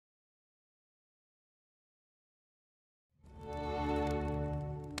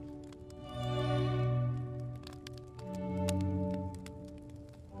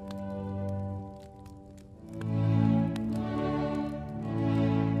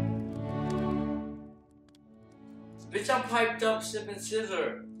Bitch, I'm piped up sipping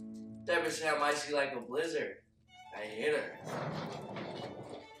scissor. That bitch say I'm icy like a blizzard. I hit her.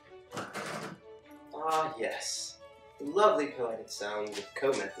 Ah, yes. The lovely poetic sound of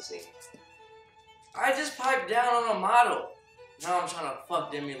Comethazine. I just piped down on a model. Now I'm trying to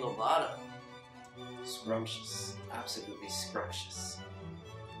fuck Demi Lovato. Scrumptious. Absolutely scrumptious.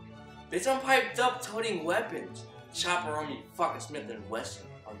 Bitch, I'm piped up toting weapons. Chopper on me, fucking Smith & Wesson.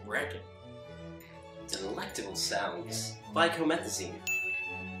 I'm wrecking. Delectable sounds by Comethazine.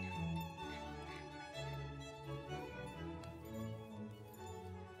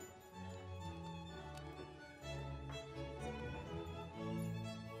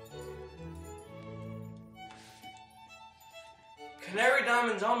 Canary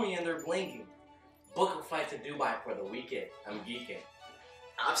diamonds on me and they're blinking. Book a flight to Dubai for the weekend. I'm geeking.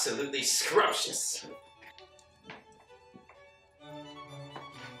 Absolutely scrumptious.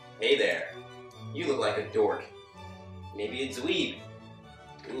 Hey there. You look like a dork. Maybe a dweeb.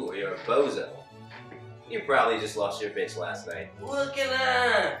 Ooh, or you're a bozo. You probably just lost your bitch last night. Look at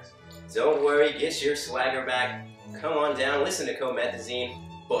that! Don't worry, get your swagger back. Come on down, listen to Comethazine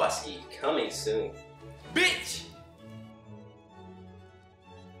BAW KEE, coming soon. Bitch!